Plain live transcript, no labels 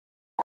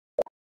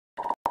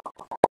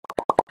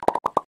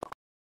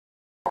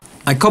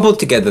I cobbled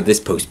together this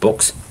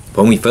postbox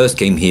when we first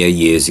came here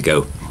years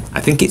ago.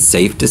 I think it's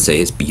safe to say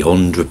it's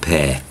beyond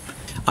repair.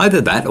 Either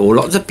that or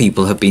lots of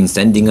people have been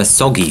sending us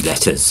soggy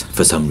letters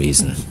for some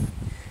reason.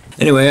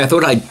 Anyway, I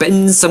thought I'd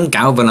bend some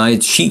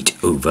galvanized sheet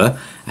over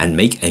and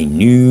make a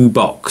new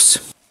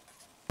box.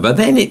 But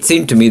then it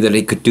seemed to me that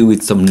it could do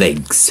with some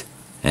legs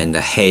and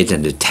a head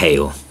and a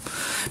tail.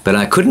 But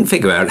I couldn't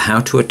figure out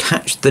how to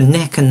attach the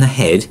neck and the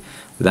head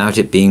without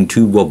it being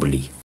too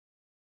wobbly.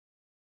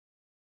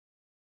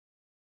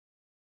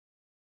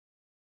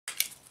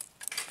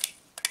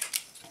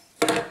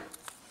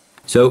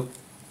 So,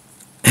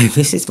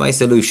 this is my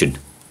solution.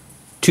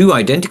 2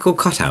 identical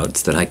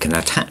cutouts that I can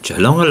attach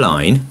along a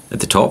line at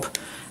the top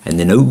and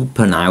then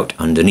open out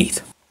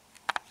underneath.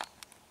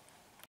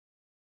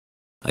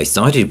 I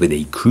started with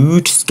a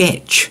crude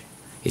sketch.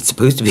 It's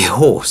supposed to be a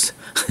horse,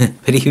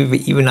 but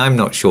even I'm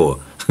not sure.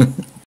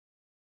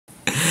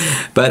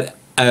 But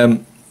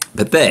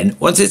then,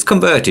 once it's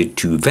converted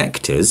to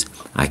vectors,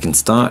 I can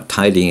start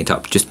tidying it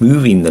up, just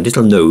moving the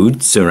little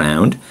nodes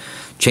around,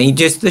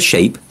 changes the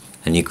shape,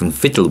 and you can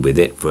fiddle with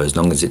it for as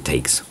long as it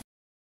takes.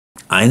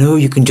 I know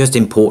you can just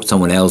import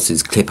someone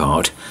else's clip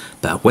art,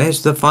 but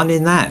where's the fun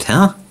in that,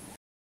 huh?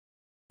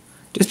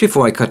 Just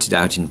before I cut it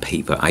out in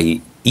paper,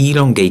 I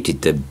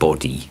elongated the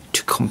body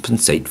to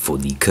compensate for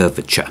the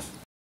curvature.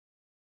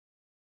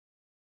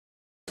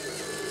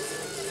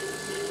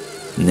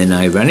 And then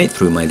I ran it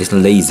through my little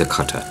laser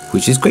cutter,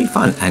 which is great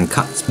fun and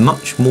cuts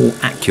much more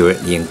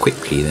accurately and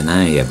quickly than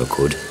I ever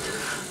could.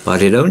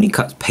 But it only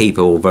cuts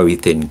paper or very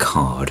thin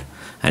card,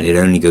 and it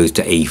only goes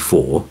to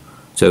A4,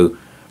 so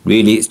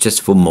really it's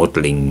just for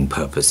modelling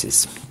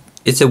purposes.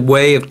 It's a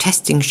way of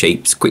testing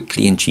shapes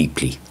quickly and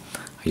cheaply.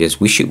 I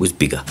just wish it was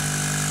bigger.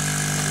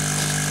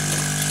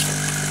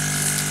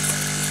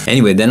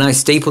 Anyway, then I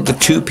stapled the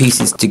 2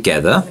 pieces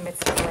together,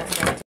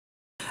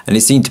 and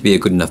it seemed to be a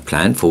good enough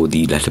plan for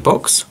the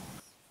letterbox.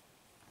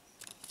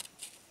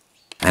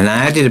 And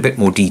I added a bit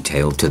more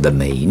detail to the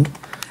mane,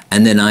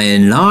 and then I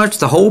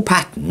enlarged the whole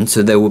pattern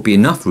so there would be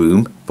enough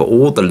room for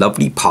all the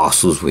lovely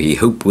parcels we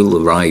hope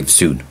will arrive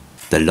soon.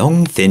 The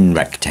long thin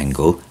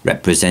rectangle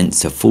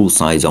represents a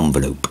full-size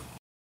envelope.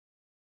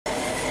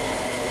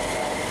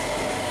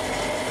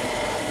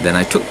 Then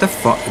I took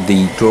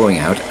the drawing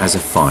out as a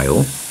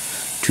file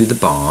to the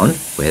barn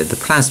where the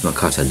plasma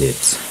cutter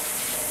lives.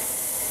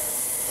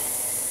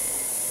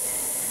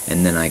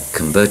 And then I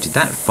converted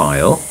that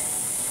file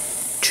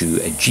to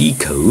a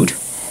G-code,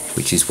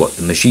 which is what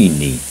the machine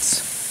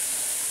needs.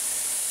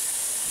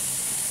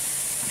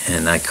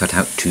 And I cut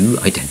out 2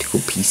 identical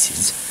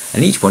pieces,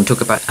 and each one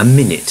took about a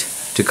minute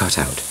to cut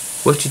out,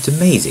 which is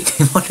amazing.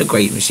 What a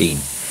great machine.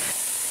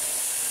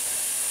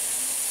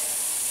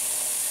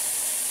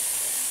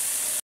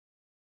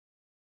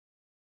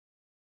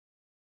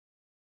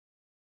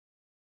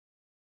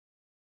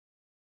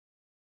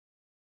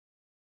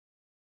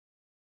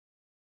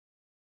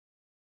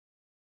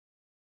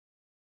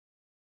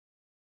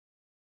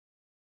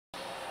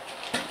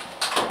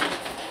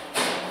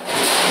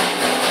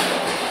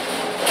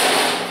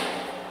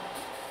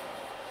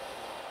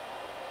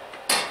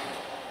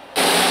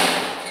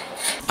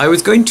 I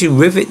was going to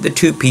rivet the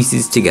 2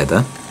 pieces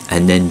together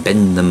and then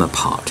bend them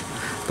apart,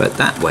 but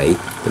that way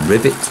the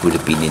rivets would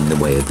have been in the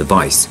way of the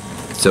vise.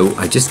 So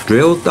I just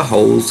drilled the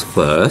holes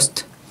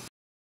first,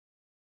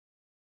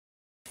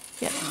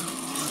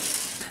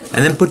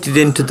 and then put it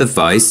into the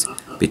vise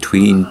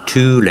between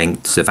 2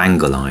 lengths of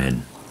angle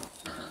iron.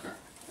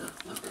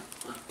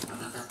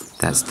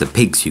 That's the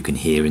pigs you can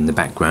hear in the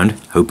background,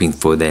 hoping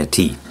for their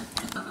tea.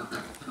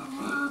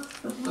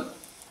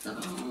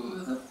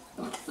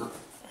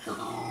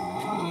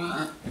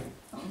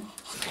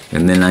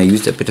 And then I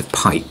used a bit of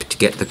pipe to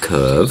get the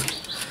curve.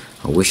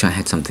 I wish I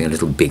had something a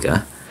little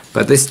bigger,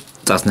 but this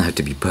doesn't have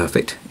to be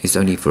perfect. It's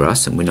only for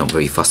us, and we're not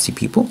very fussy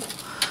people.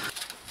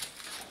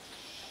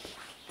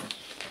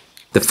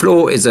 The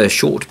floor is a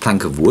short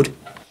plank of wood.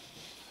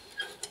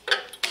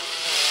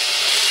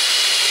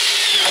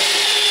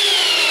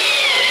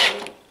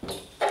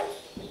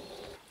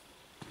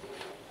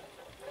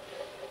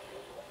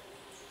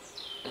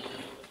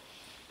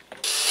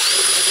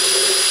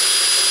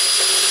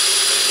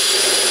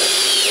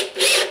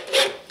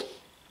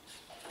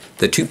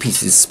 The 2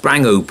 pieces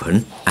sprang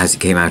open as it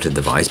came out of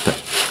the vise, but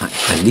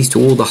at least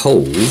all the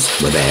holes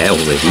were there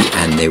already,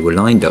 and they were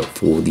lined up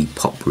for the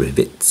pop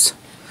rivets.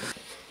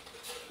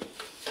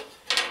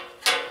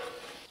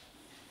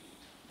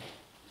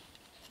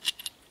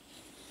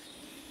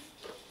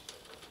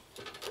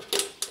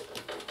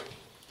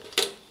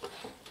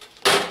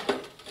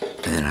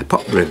 And then I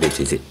pop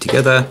riveted it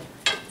together,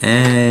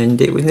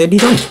 and it was nearly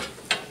done.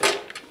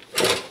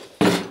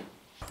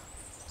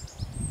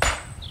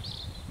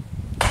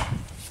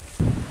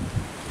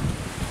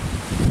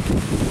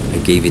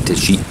 Gave it a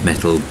sheet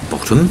metal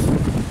bottom,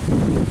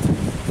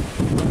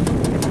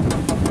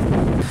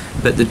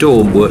 but the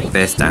door worked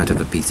best out of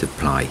a piece of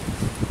ply.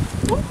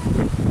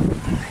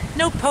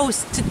 No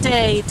post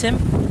today,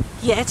 Tim.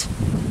 Yet.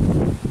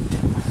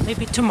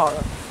 Maybe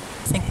tomorrow.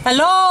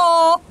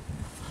 Hello?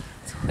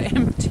 So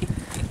empty.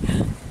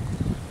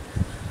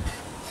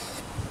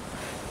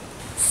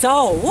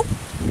 So,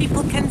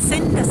 people can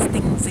send us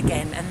things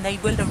again and they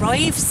will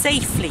arrive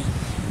safely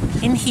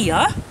in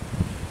here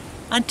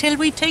until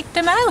we take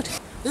them out.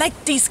 Like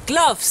these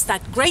gloves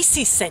that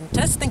Gracie sent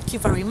us, thank you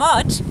very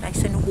much.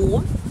 Nice and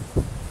warm.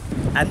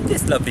 And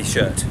this lovely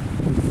shirt.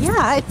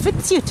 Yeah, it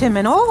fits you, Tim,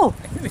 and all.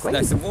 It's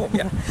nice and warm,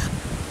 yeah.